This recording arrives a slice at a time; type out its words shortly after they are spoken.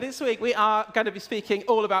This week we are going to be speaking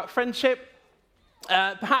all about friendship.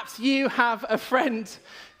 Perhaps you have a friend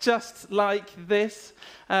just like this.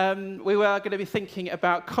 We were going to be thinking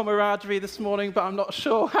about camaraderie this morning, but I'm not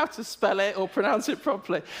sure how to spell it or pronounce it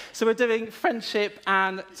properly. So we're doing friendship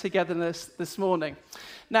and togetherness this morning.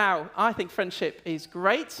 Now, I think friendship is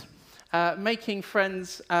great. Making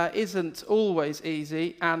friends isn't always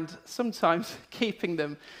easy, and sometimes keeping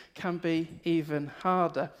them can be even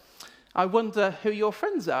harder. I wonder who your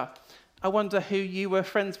friends are. I wonder who you were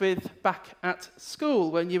friends with back at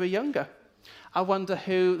school when you were younger. I wonder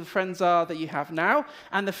who the friends are that you have now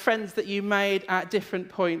and the friends that you made at different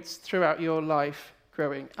points throughout your life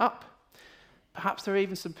growing up. Perhaps there are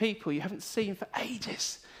even some people you haven't seen for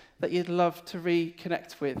ages that you'd love to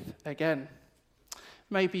reconnect with again.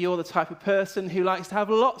 Maybe you're the type of person who likes to have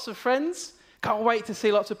lots of friends, can't wait to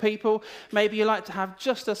see lots of people. Maybe you like to have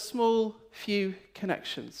just a small few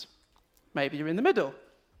connections. Maybe you're in the middle,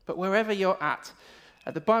 but wherever you're at,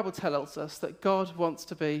 the Bible tells us that God wants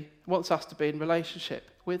us to be in relationship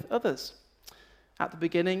with others. At the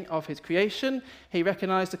beginning of his creation, he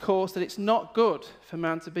recognized, of course, that it's not good for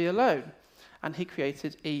man to be alone, and he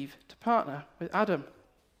created Eve to partner with Adam.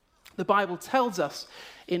 The Bible tells us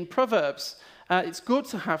in Proverbs, it's good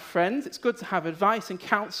to have friends, it's good to have advice and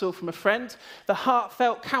counsel from a friend. The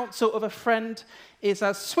heartfelt counsel of a friend is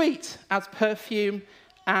as sweet as perfume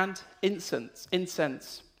and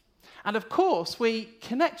incense. And of course, we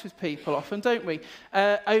connect with people often, don't we?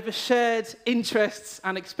 Over shared interests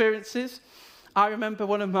and experiences. I remember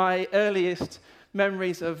one of my earliest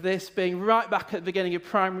memories of this being right back at the beginning of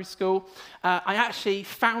primary school. I actually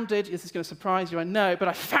founded, this is going to surprise you, I know, but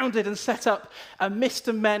I founded and set up a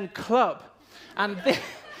Mr. Men Club. And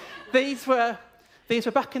these were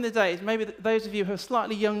back in the days, maybe those of you who are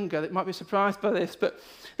slightly younger that might be surprised by this, but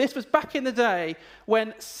this was back in the day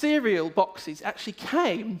when cereal boxes actually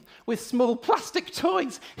came with small plastic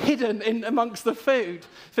toys hidden in amongst the food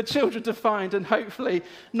for children to find and hopefully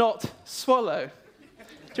not swallow.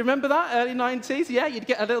 Do you remember that, early 90s? Yeah, you'd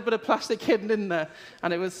get a little bit of plastic hidden in there,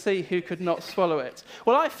 and it would see who could not swallow it.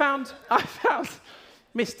 Well, I found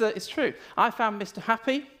Mr.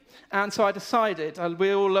 Happy, and so I decided,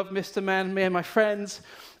 we all love Mr. Men, me and my friends,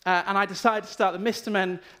 and I decided to start the Mr.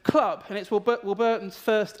 Men Club, and it's Warburton's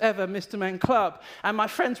first ever Mr. Men Club. And my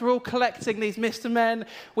friends were all collecting these Mr. Men.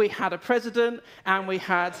 We had a president, and we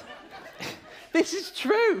had, this is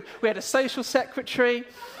true, we had a social secretary,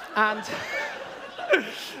 and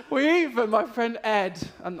we even, my friend Ed,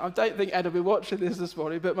 and I don't think Ed will be watching this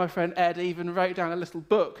morning, but my friend Ed even wrote down a little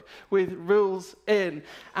book with rules in.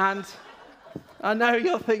 And I know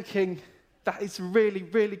you're thinking, that is really,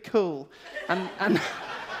 really cool. And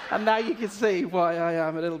now you can see why I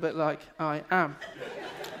am a little bit like I am.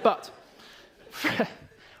 But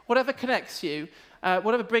whatever connects you,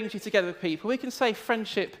 whatever brings you together with people, we can say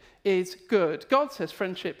friendship is good. God says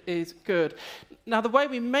friendship is good. Now, the way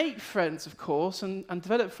we make friends, of course, and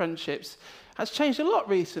develop friendships has changed a lot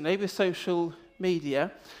recently with social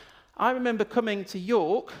media. I remember coming to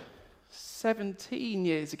York 17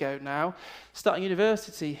 years ago now, starting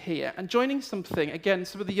university here, and joining something, again,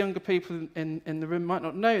 some of the younger people in the room might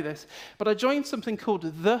not know this, but I joined something called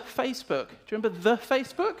The Facebook. Do you remember The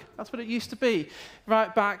Facebook? That's what it used to be,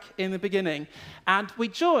 right back in the beginning. And we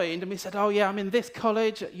joined, and we said, oh yeah, I'm in this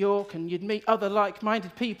college at York, and you'd meet other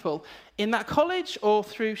like-minded people in that college or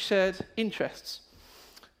through shared interests.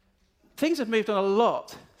 Things have moved on a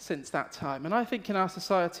lot since that time, and I think in our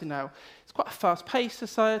society now, it's quite a fast-paced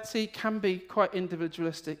society, can be quite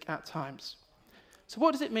individualistic at times. So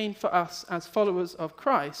what does it mean for us as followers of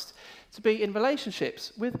Christ to be in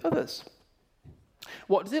relationships with others?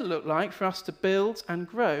 What does it look like for us to build and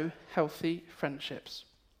grow healthy friendships?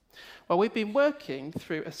 Well, we've been working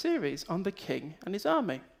through a series on the King and his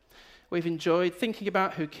army. We've enjoyed thinking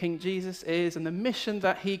about who King Jesus is and the mission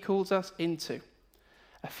that he calls us into.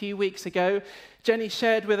 A few weeks ago, Jenny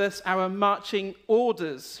shared with us our marching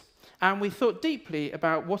orders, and we thought deeply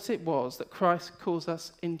about what it was that Christ calls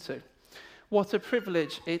us into. What a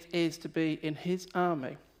privilege it is to be in his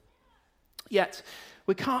army. Yet,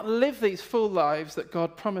 we can't live these full lives that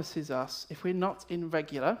God promises us if we're not in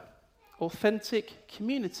regular, authentic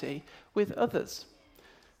community with others.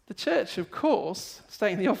 The church, of course,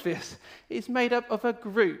 stating the obvious, is made up of a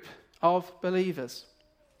group of believers.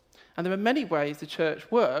 And there are many ways the church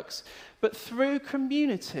works, but through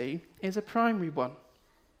community is a primary one.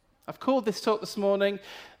 I've called this talk this morning,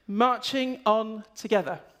 Marching On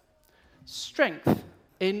Together, Strength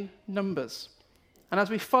in Numbers. And as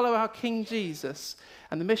we follow our King Jesus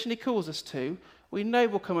and the mission he calls us to, we know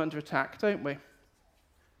we'll come under attack, don't we?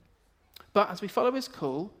 But as we follow his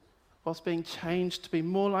call, whilst being changed to be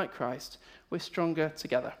more like Christ, we're stronger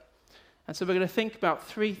together. And so we're going to think about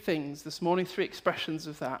three things this morning, three expressions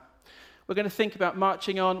of that. We're going to think about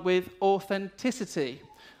marching on with authenticity.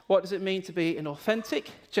 What does it mean to be in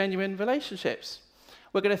authentic, genuine relationships?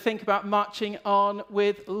 We're going to think about marching on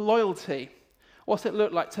with loyalty. What's it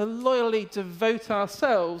look like to loyally devote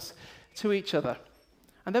ourselves to each other?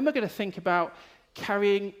 And then we're going to think about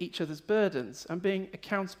carrying each other's burdens and being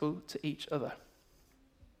accountable to each other.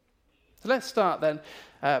 So let's start then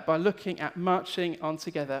by looking at marching on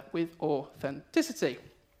together with authenticity.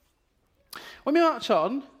 When we march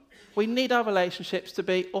on, we need our relationships to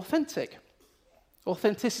be authentic.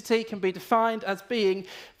 Authenticity can be defined as being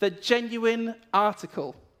the genuine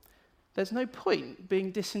article. There's no point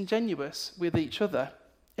being disingenuous with each other.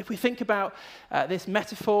 If we think about this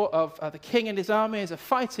metaphor of the king and his army as a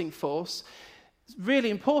fighting force, it's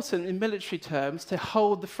really important in military terms to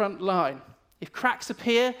hold the front line. If cracks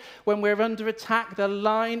appear when we're under attack, the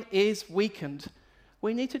line is weakened.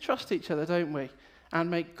 We need to trust each other, don't we?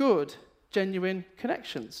 And make good, genuine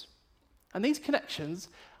connections. And these connections,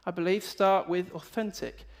 I believe, start with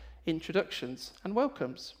authentic introductions and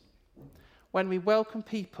welcomes. When we welcome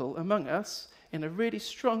people among us in a really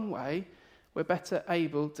strong way, we're better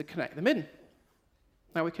able to connect them in.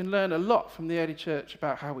 Now, we can learn a lot from the early church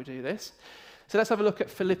about how we do this. So let's have a look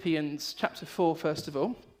at Philippians chapter 4, first of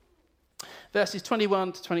all. Verses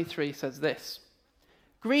 21 to 23 says this: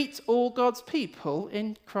 "Greet all God's people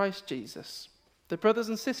in Christ Jesus. The brothers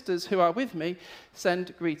and sisters who are with me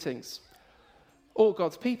send greetings." All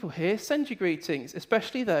God's people here send you greetings,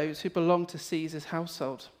 especially those who belong to Caesar's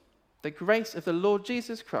household. The grace of the Lord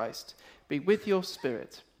Jesus Christ be with your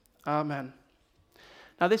spirit. Amen.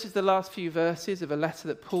 Now, this is the last few verses of a letter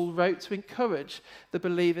that Paul wrote to encourage the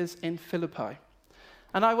believers in Philippi.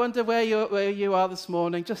 And I wonder where you are this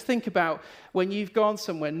morning. Just think about when you've gone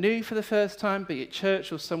somewhere new for the first time, be it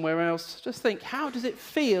church or somewhere else. Just think, how does it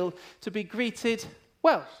feel to be greeted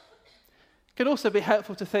well? It can also be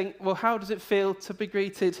helpful to think, well, how does it feel to be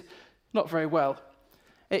greeted not very well?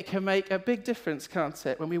 It can make a big difference, can't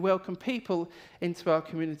it, when we welcome people into our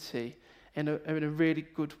community in a really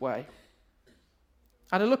good way.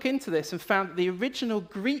 I had a look into this and found that the original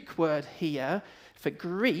Greek word here for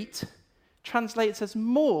greet translates as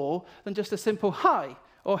more than just a simple hi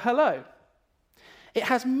or hello. It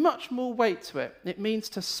has much more weight to it. It means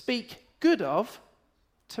to speak good of,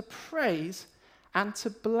 to praise, and to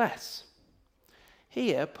bless.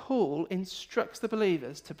 Here, Paul instructs the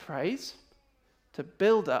believers to praise, to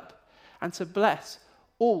build up, and to bless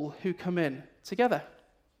all who come in together.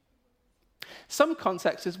 Some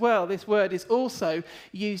contexts as well, this word is also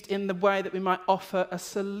used in the way that we might offer a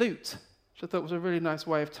salute, which I thought was a really nice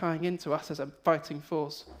way of tying into us as a fighting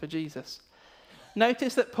force for Jesus.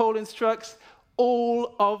 Notice that Paul instructs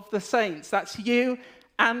all of the saints. That's you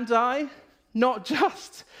and I, not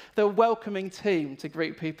just the welcoming team to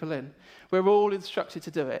greet people in. We're all instructed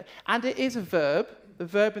to do it. And it is a verb. The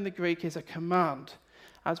verb in the Greek is a command.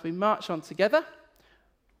 As we march on together,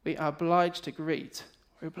 we are obliged to greet.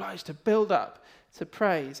 We're obliged to build up, to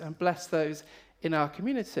praise and bless those in our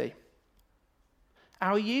community.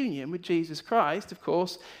 Our union with Jesus Christ, of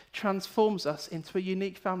course, transforms us into a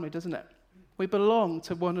unique family, doesn't it? We belong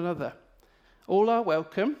to one another. All are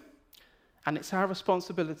welcome, and it's our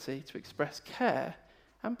responsibility to express care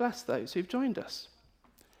and bless those who've joined us.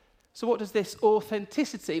 So what does this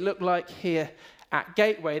authenticity look like here at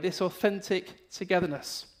Gateway, this authentic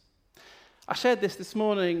togetherness? I shared this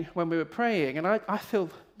morning when we were praying, and I feel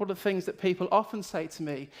one of the things that people often say to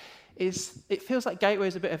me is it feels like Gateway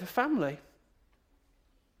is a bit of a family.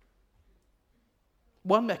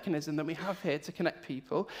 One mechanism that we have here to connect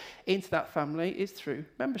people into that family is through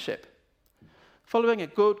membership. Following a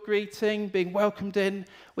good greeting, being welcomed in,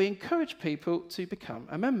 we encourage people to become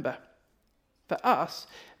a member. For us,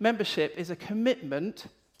 membership is a commitment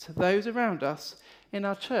to those around us in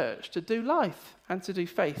our church to do life and to do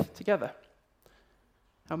faith together.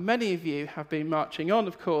 Now, many of you have been marching on,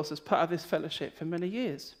 of course, as part of this fellowship for many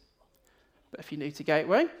years. But if you're new to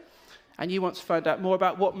Gateway and you want to find out more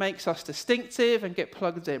about what makes us distinctive and get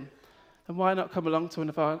plugged in, then why not come along to one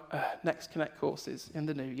of our Next Connect courses in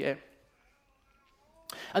the new year?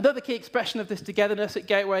 Another key expression of this togetherness at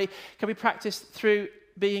Gateway can be practiced through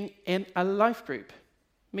being in a life group.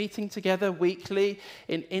 Meeting together weekly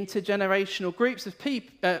in intergenerational groups of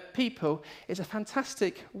people is a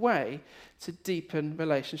fantastic way to deepen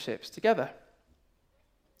relationships together.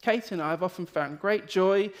 Kate and I have often found great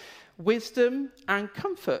joy, wisdom, and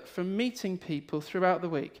comfort from meeting people throughout the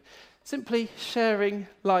week, simply sharing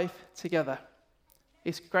life together.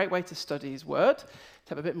 It's a great way to study his word, to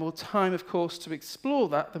have a bit more time, of course, to explore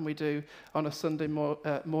that than we do on a Sunday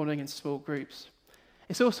morning in small groups.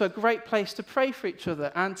 It's also a great place to pray for each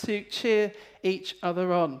other and to cheer each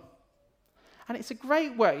other on. And it's a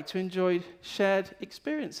great way to enjoy shared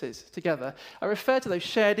experiences together. I referred to those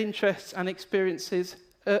shared interests and experiences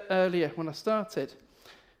earlier when I started.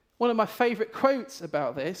 One of my favourite quotes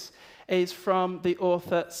about this is from the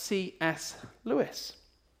author C.S. Lewis.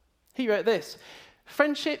 He wrote this: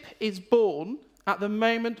 "Friendship is born at the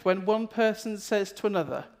moment when one person says to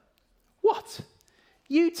another, 'What?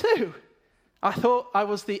 You too? I thought I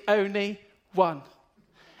was the only one.'"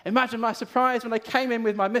 Imagine my surprise when I came in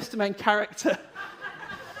with my Mr. Men character.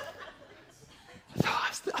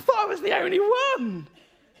 I thought I was the only one.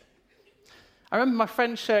 I remember my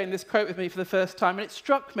friend sharing this quote with me for the first time, and it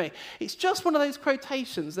struck me. It's just one of those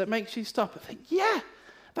quotations that makes you stop and think, yeah,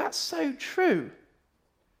 that's so true.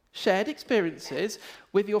 Shared experiences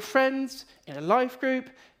with your friends, in a life group,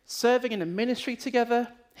 serving in a ministry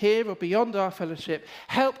together, here or beyond our fellowship,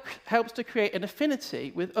 helps to create an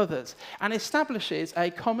affinity with others and establishes a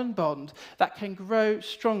common bond that can grow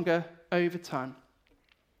stronger over time.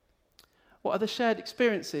 What are the shared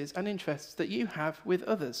experiences and interests that you have with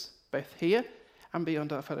others, both here and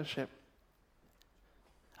beyond our fellowship?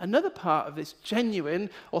 Another part of this genuine,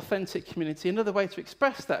 authentic community, another way to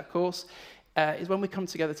express that, of course, is when we come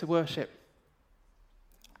together to worship.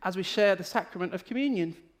 As we share the sacrament of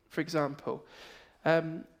communion, for example,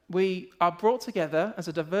 we are brought together as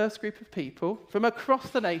a diverse group of people from across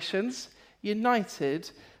the nations,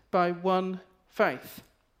 united by one faith.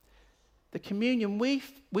 The communion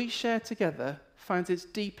we share together finds its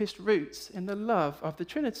deepest roots in the love of the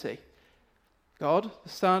Trinity, God, the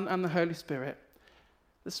Son, and the Holy Spirit.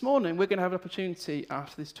 This morning, we're going to have an opportunity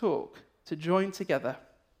after this talk to join together.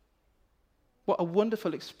 What a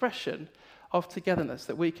wonderful expression of togetherness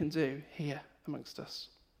that we can do here amongst us.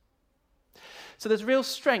 So there's real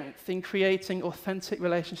strength in creating authentic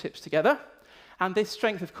relationships together, and this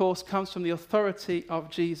strength, of course, comes from the authority of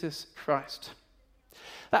Jesus Christ.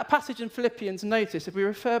 That passage in Philippians, notice, if we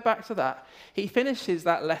refer back to that, Paul finishes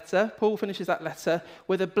that letter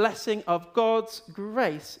with a blessing of God's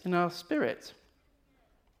grace in our spirit.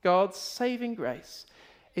 God's saving grace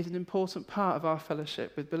is an important part of our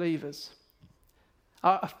fellowship with believers.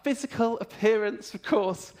 Our physical appearance, of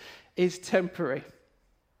course, is temporary.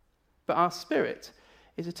 But our spirit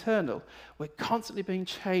is eternal. We're constantly being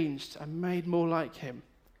changed and made more like him.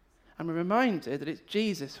 And we're reminded that it's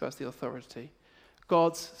Jesus who has the authority.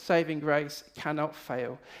 God's saving grace cannot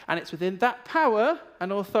fail. And it's within that power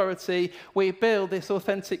and authority we build this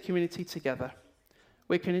authentic community together.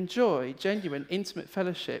 We can enjoy genuine, intimate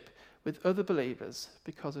fellowship with other believers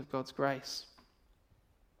because of God's grace.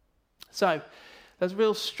 So, there's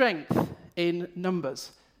real strength in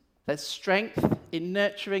numbers. There's strength in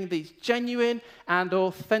nurturing these genuine and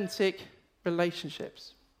authentic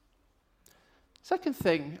relationships. Second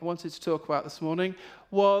thing I wanted to talk about this morning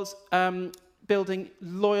was building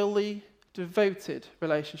loyally devoted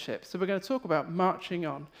relationships. So we're going to talk about marching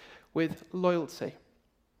on with loyalty.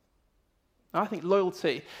 I think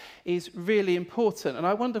loyalty is really important, and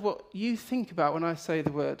I wonder what you think about when I say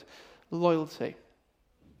the word loyalty.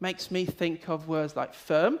 Makes me think of words like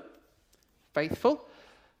firm, faithful,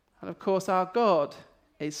 and of course our God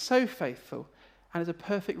is so faithful and is a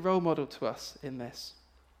perfect role model to us in this.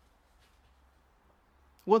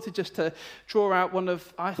 I wanted just to draw out one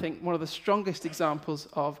of the strongest examples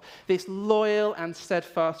of this loyal and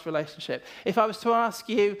steadfast relationship. If I was to ask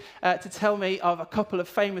you to tell me of a couple of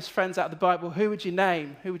famous friends out of the Bible, who would you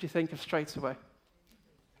name? Who would you think of straight away?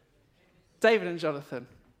 David and Jonathan.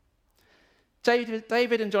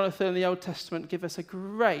 David and Jonathan in the Old Testament give us a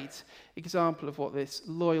great example of what this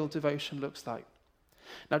loyal devotion looks like.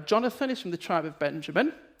 Now, Jonathan is from the tribe of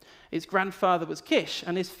Benjamin. His grandfather was Kish,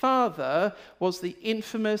 and his father was the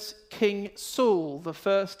infamous King Saul, the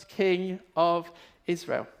first king of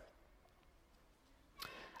Israel.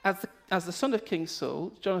 As the son of King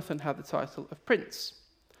Saul, Jonathan had the title of prince.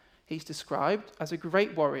 He's described as a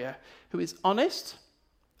great warrior who is honest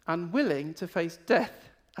and willing to face death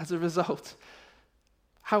as a result.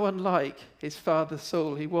 How unlike his father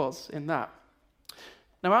Saul he was in that.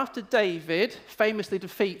 Now, after David famously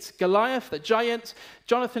defeats Goliath, the giant,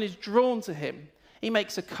 Jonathan is drawn to him. He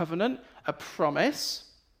makes a covenant, a promise.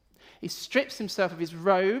 He strips himself of his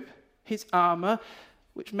robe, his armor,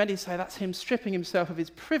 which many say that's him stripping himself of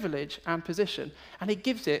his privilege and position, and he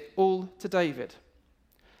gives it all to David.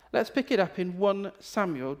 Let's pick it up in 1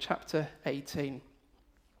 Samuel chapter 18.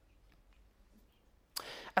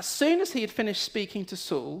 As soon as he had finished speaking to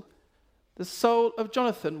Saul, the soul of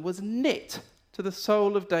Jonathan was knit to to the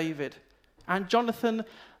soul of David, and Jonathan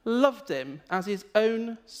loved him as his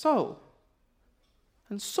own soul.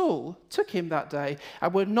 And Saul took him that day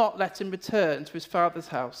and would not let him return to his father's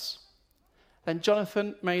house. Then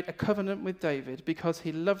Jonathan made a covenant with David because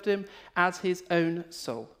he loved him as his own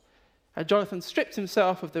soul. And Jonathan stripped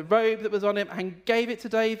himself of the robe that was on him and gave it to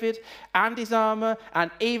David, and his armor,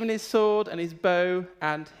 and even his sword, and his bow,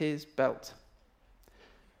 and his belt.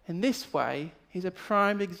 In this way, he's a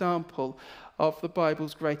prime example of the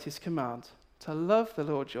Bible's greatest command, to love the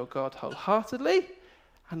Lord your God wholeheartedly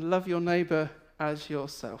and love your neighbour as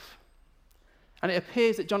yourself. And it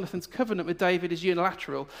appears that Jonathan's covenant with David is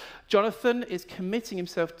unilateral. Jonathan is committing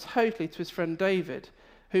himself totally to his friend David,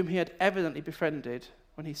 whom he had evidently befriended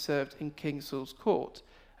when he served in King Saul's court,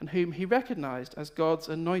 and whom he recognised as God's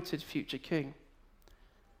anointed future king.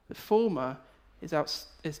 The former is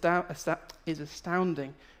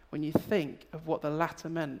astounding when you think of what the latter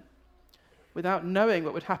meant. Without knowing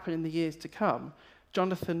what would happen in the years to come,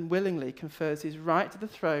 Jonathan willingly confers his right to the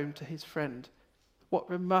throne to his friend. What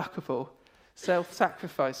remarkable,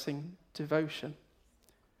 self-sacrificing devotion.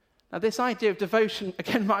 Now, this idea of devotion,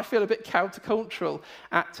 again, might feel a bit countercultural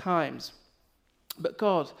at times. But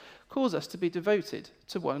God calls us to be devoted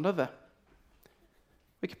to one another.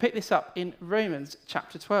 We can pick this up in Romans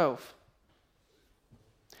chapter 12.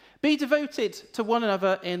 Be devoted to one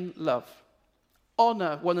another in love.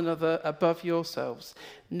 Honour one another above yourselves.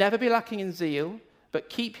 Never be lacking in zeal, but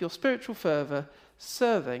keep your spiritual fervour,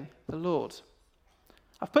 serving the Lord.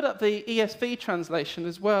 I've put up the ESV translation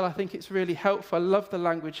as well. I think it's really helpful. I love the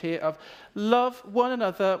language here of love one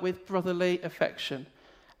another with brotherly affection.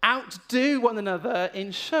 Outdo one another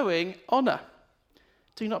in showing honour.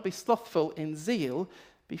 Do not be slothful in zeal.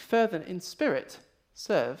 Be fervent in spirit.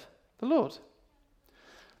 Serve the Lord.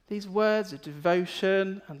 These words of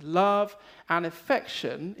devotion and love and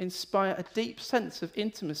affection inspire a deep sense of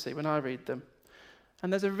intimacy when I read them.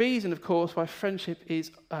 And there's a reason, of course, why friendship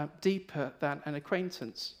is deeper than an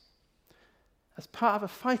acquaintance. As part of a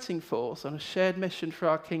fighting force on a shared mission for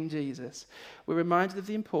our King Jesus, we're reminded of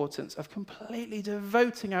the importance of completely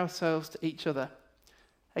devoting ourselves to each other.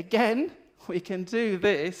 Again, we can do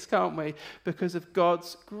this, can't we, because of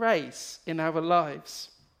God's grace in our lives.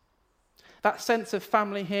 That sense of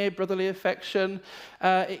family here, brotherly affection,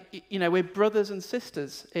 we're brothers and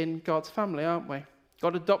sisters in God's family, aren't we?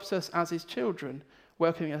 God adopts us as his children,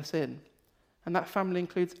 welcoming us in. And that family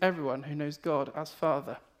includes everyone who knows God as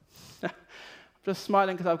Father. I'm just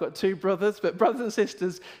smiling because I've got two brothers, but brothers and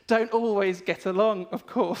sisters don't always get along, of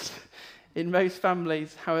course. In most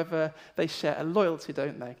families, however, they share a loyalty,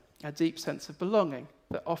 don't they? A deep sense of belonging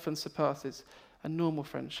that often surpasses a normal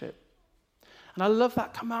friendship. And I love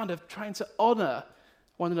that command of trying to honour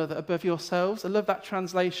one another above yourselves. I love that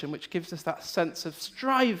translation, which gives us that sense of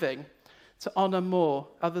striving to honour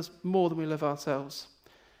others more than we love ourselves.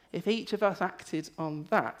 If each of us acted on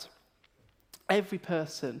that, every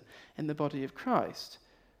person in the body of Christ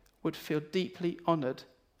would feel deeply honoured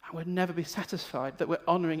and would never be satisfied that we're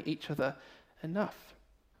honouring each other enough.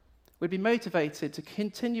 We'd be motivated to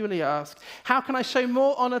continually ask, how can I show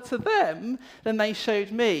more honour to them than they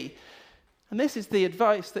showed me? And this is the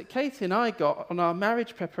advice that Katie and I got on our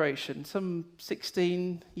marriage preparation some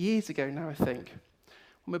 16 years ago now, I think.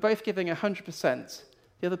 When we're both giving 100%,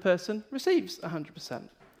 the other person receives 100%.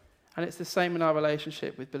 And it's the same in our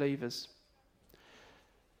relationship with believers.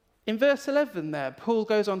 In verse 11 there, Paul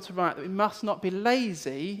goes on to write that we must not be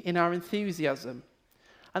lazy in our enthusiasm.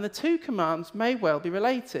 And the two commands may well be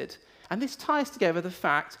related. And this ties together the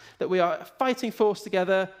fact that we are a fighting force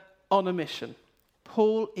together on a mission.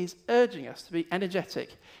 Paul is urging us to be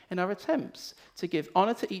energetic in our attempts to give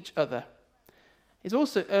honour to each other. He's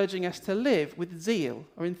also urging us to live with zeal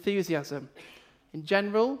or enthusiasm. In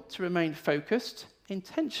general, to remain focused,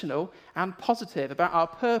 intentional, and positive about our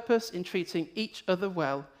purpose in treating each other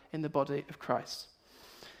well in the body of Christ.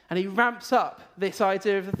 And he ramps up this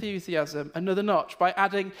idea of enthusiasm another notch by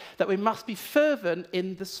adding that we must be fervent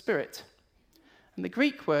in the Spirit. And the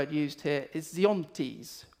Greek word used here is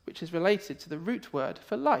ziontes, which is related to the root word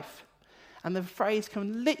for life. And the phrase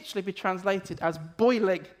can literally be translated as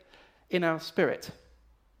boiling in our spirit.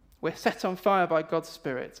 We're set on fire by God's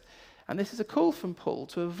Spirit. And this is a call from Paul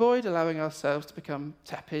to avoid allowing ourselves to become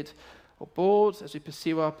tepid or bored as we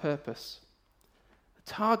pursue our purpose.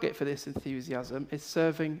 The target for this enthusiasm is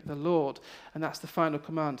serving the Lord, and that's the final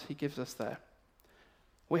command he gives us there.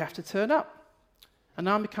 We have to turn up. An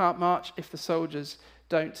army can't march if the soldiers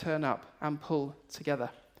don't turn up and pull together.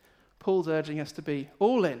 Paul's urging us to be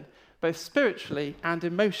all in, both spiritually and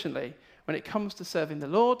emotionally, when it comes to serving the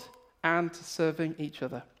Lord and to serving each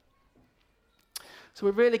other. So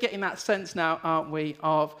we're really getting that sense now, aren't we,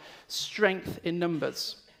 of strength in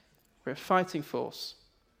numbers. We're a fighting force.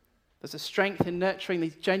 There's a strength in nurturing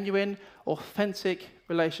these genuine, authentic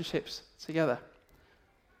relationships together.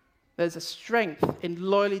 There's a strength in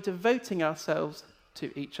loyally devoting ourselves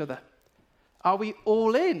to each other. Are we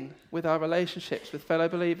all in with our relationships with fellow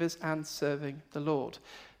believers and serving the Lord?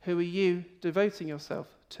 Who are you devoting yourself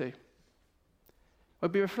to? We'll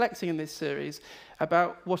be reflecting in this series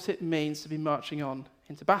about what it means to be marching on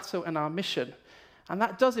into battle and our mission. And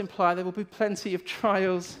that does imply there will be plenty of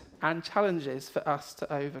trials and challenges for us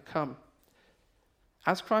to overcome.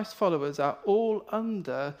 As Christ followers are all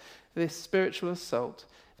under this spiritual assault,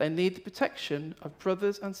 they need the protection of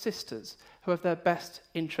brothers and sisters who have their best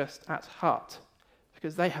interest at heart,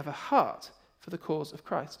 because they have a heart for the cause of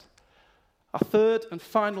Christ. Our third and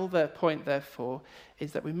final point, therefore,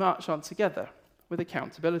 is that we march on together with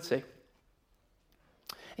accountability.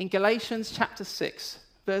 In Galatians chapter 6,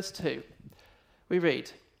 verse 2, we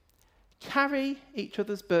read, "Carry each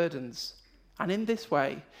other's burdens, and in this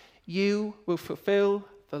way you will fulfill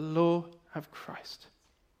the law of Christ."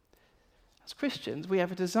 As Christians, we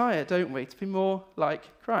have a desire, don't we, to be more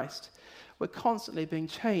like Christ. We're constantly being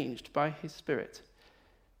changed by his Spirit.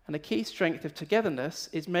 And a key strength of togetherness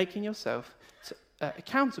is making yourself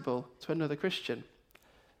accountable to another Christian.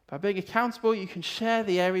 By being accountable, you can share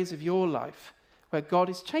the areas of your life where God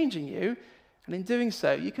is changing you, and in doing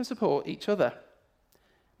so, you can support each other.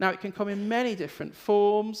 Now, it can come in many different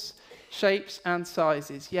forms, shapes, and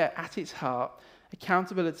sizes, yet at its heart,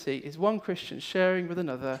 accountability is one Christian sharing with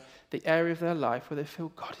another the area of their life where they feel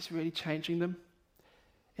God is really changing them.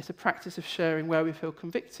 It's a practice of sharing where we feel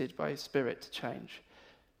convicted by his Spirit to change.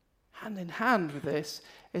 Hand in hand with this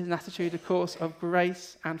is an attitude, of course, of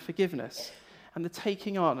grace and forgiveness and the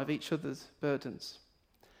taking on of each other's burdens.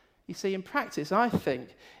 You see, in practice, I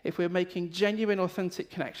think if we're making genuine, authentic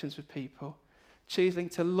connections with people, choosing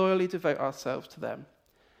to loyally devote ourselves to them,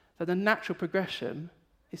 then the natural progression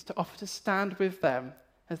is to offer to stand with them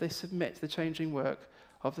as they submit to the changing work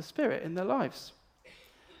of the Spirit in their lives.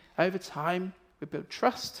 Over time, we build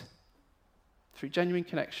trust through genuine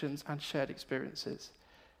connections and shared experiences.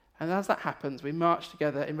 And as that happens, we march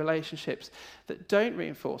together in relationships that don't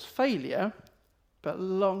reinforce failure, but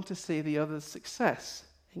long to see the other's success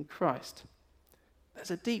in Christ.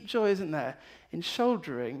 There's a deep joy, isn't there, in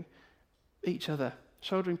shouldering each other,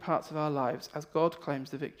 shouldering parts of our lives as God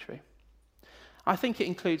claims the victory. I think it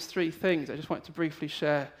includes three things I just want to briefly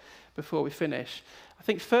share before we finish. I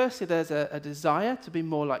think firstly, there's a desire to be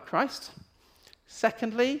more like Christ.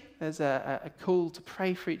 Secondly, there's a call to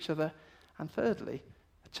pray for each other. And thirdly,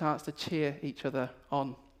 a chance to cheer each other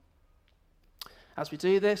on. As we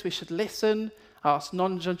do this, we should listen, ask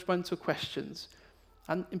non-judgmental questions.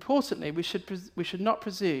 And importantly, we should not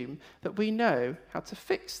presume that we know how to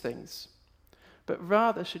fix things, but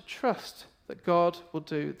rather should trust that God will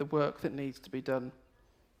do the work that needs to be done.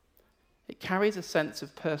 It carries a sense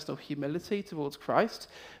of personal humility towards Christ,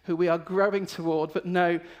 who we are growing toward, but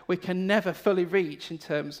know we can never fully reach in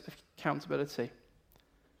terms of accountability.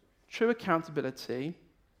 True accountability,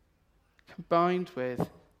 combined with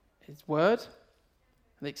his word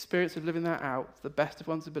and the experience of living that out to the best of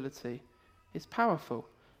one's ability, is powerful.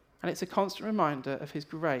 And it's a constant reminder of his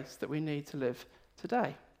grace that we need to live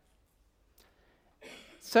today.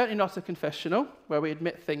 Certainly not a confessional where we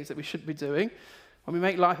admit things that we shouldn't be doing. When we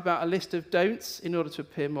make life about a list of don'ts in order to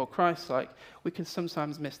appear more Christ-like, we can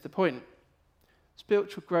sometimes miss the point.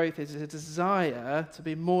 Spiritual growth is a desire to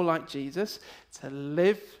be more like Jesus, to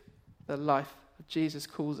live the life that Jesus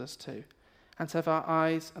calls us to, and to have our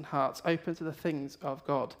eyes and hearts open to the things of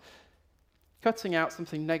God. Cutting out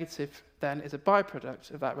something negative, then, is a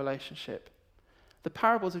byproduct of that relationship. The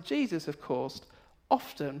parables of Jesus, of course,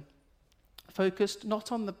 often focused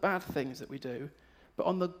not on the bad things that we do, but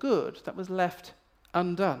on the good that was left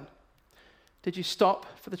undone. Did you stop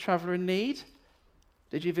for the traveller in need?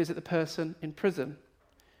 Did you visit the person in prison?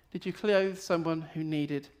 Did you clothe someone who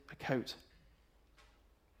needed a coat?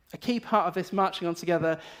 A key part of this marching on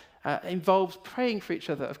together involves praying for each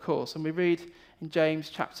other, of course, and we read in James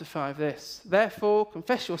chapter 5 this: "Therefore,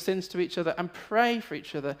 confess your sins to each other and pray for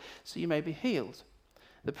each other so you may be healed.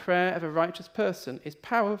 The prayer of a righteous person is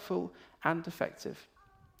powerful and effective."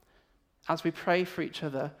 As we pray for each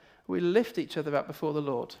other, we lift each other up before the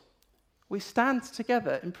Lord. We stand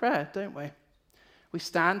together in prayer, don't we? We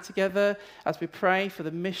stand together as we pray for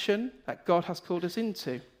the mission that God has called us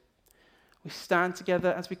into. We stand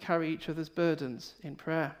together as we carry each other's burdens in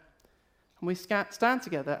prayer. And we stand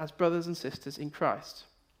together as brothers and sisters in Christ.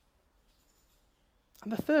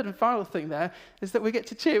 And the third and final thing there is that we get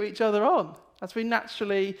to cheer each other on. As we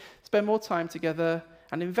naturally spend more time together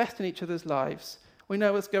and invest in each other's lives, we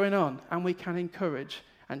know what's going on and we can encourage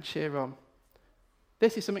and cheer on.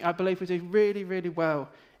 This is something I believe we do really, really well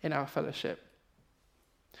in our fellowship.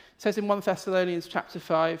 It says in 1 Thessalonians chapter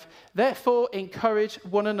 5, "Therefore encourage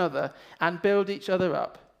one another and build each other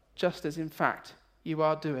up, just as in fact you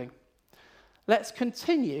are doing." Let's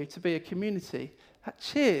continue to be a community that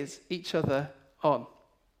cheers each other on.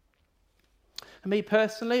 And me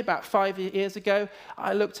personally, about 5 years ago,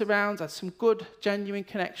 I looked around, had some good, genuine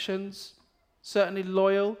connections, certainly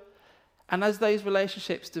loyal. And as those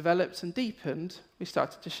relationships developed and deepened, we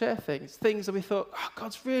started to share things that we thought, oh,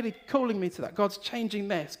 God's really calling me to that. God's changing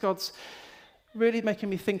this. God's really making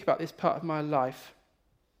me think about this part of my life.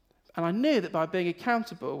 And I knew that by being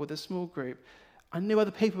accountable with a small group, I knew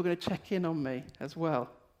other people were going to check in on me as well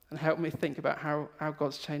and help me think about how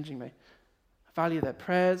God's changing me. I value their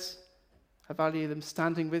prayers. I value them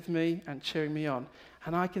standing with me and cheering me on.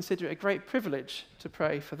 And I consider it a great privilege to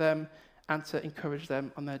pray for them and to encourage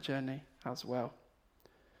them on their journey as well.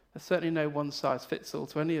 There's certainly no one-size-fits-all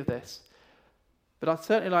to any of this. But I'd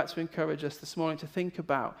certainly like to encourage us this morning to think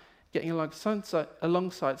about getting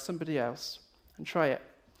alongside somebody else and try it.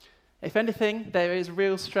 If anything, there is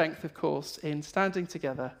real strength, of course, in standing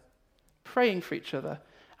together, praying for each other,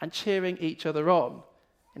 and cheering each other on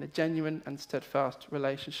in a genuine and steadfast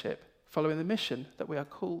relationship, following the mission that we are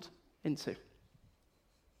called into.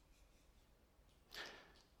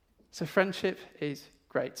 So friendship is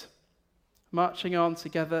great. Marching on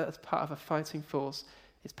together as part of a fighting force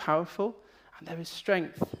is powerful, and there is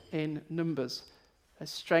strength in numbers. There's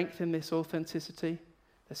strength in this authenticity.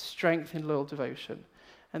 There's strength in loyal devotion.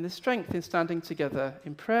 And there's strength in standing together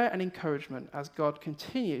in prayer and encouragement as God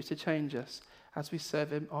continues to change us as we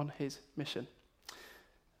serve him on his mission.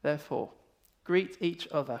 Therefore, greet each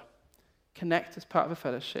other. Connect as part of a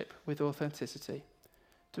fellowship with authenticity.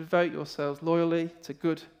 Devote yourselves loyally to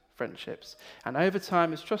good friendships. And over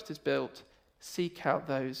time, as trust is built, seek out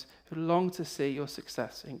those who long to see your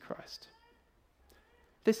success in Christ.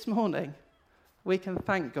 This morning, we can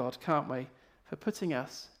thank God, can't we, for putting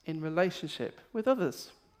us in relationship with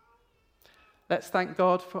others. Let's thank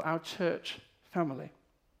God for our church family.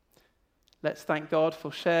 Let's thank God for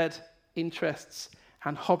shared interests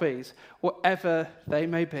and hobbies, whatever they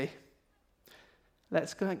may be.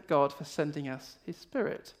 Let's thank God for sending us his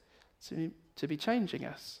Spirit to be changing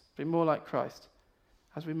us, be more like Christ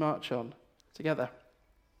as we march on together.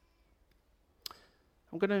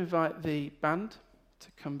 I'm going to invite the band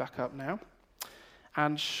to come back up now.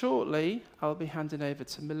 And shortly, I'll be handing over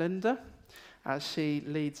to Melinda as she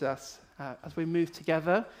leads us as we move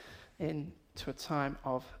together into a time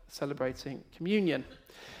of celebrating communion.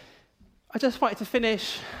 I just wanted to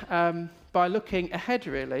finish by looking ahead,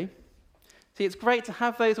 really. See, it's great to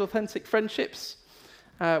have those authentic friendships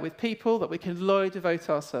with people that we can loyally devote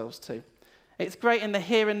ourselves to. It's great in the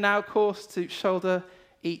here and now course to shoulder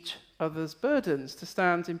each other's burdens, to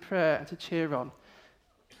stand in prayer and to cheer on.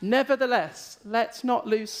 Nevertheless, let's not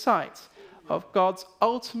lose sight of God's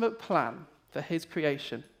ultimate plan for his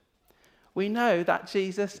creation. We know that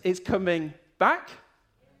Jesus is coming back.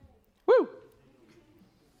 Woo!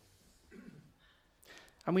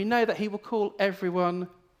 And we know that he will call everyone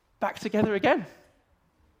back together again.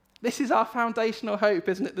 This is our foundational hope,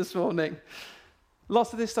 isn't it, this morning?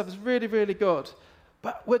 Lots of this stuff is really, really good.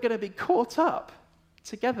 But we're going to be caught up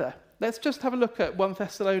together. Let's just have a look at 1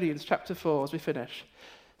 Thessalonians chapter 4 as we finish.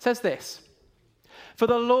 It says this: "For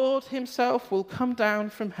the Lord himself will come down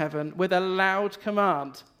from heaven with a loud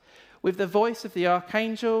command, with the voice of the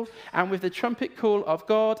archangel, and with the trumpet call of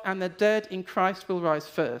God, and the dead in Christ will rise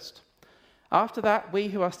first. After that, we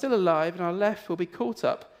who are still alive and are left will be caught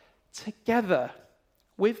up together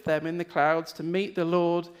with them in the clouds to meet the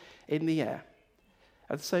Lord in the air.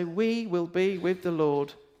 And so we will be with the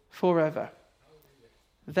Lord forever.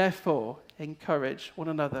 Therefore, encourage one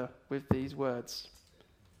another with these words."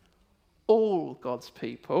 All God's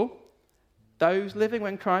people, those living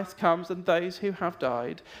when Christ comes and those who have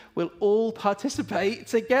died, will all participate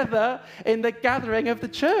together in the gathering of the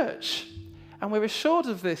church. And we're assured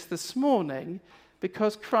of this morning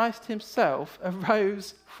because Christ himself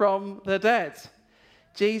arose from the dead.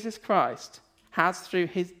 Jesus Christ has, through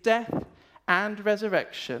his death and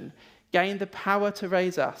resurrection, gained the power to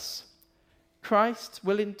raise us. Christ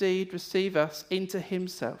will indeed receive us into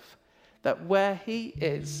himself, that where he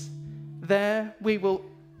is, there we will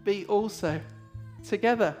be also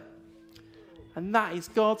together. And that is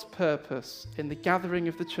God's purpose in the gathering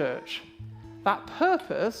of the church. That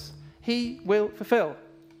purpose he will fulfill.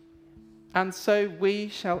 And so we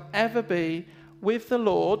shall ever be with the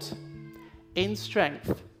Lord in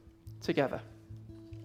strength together.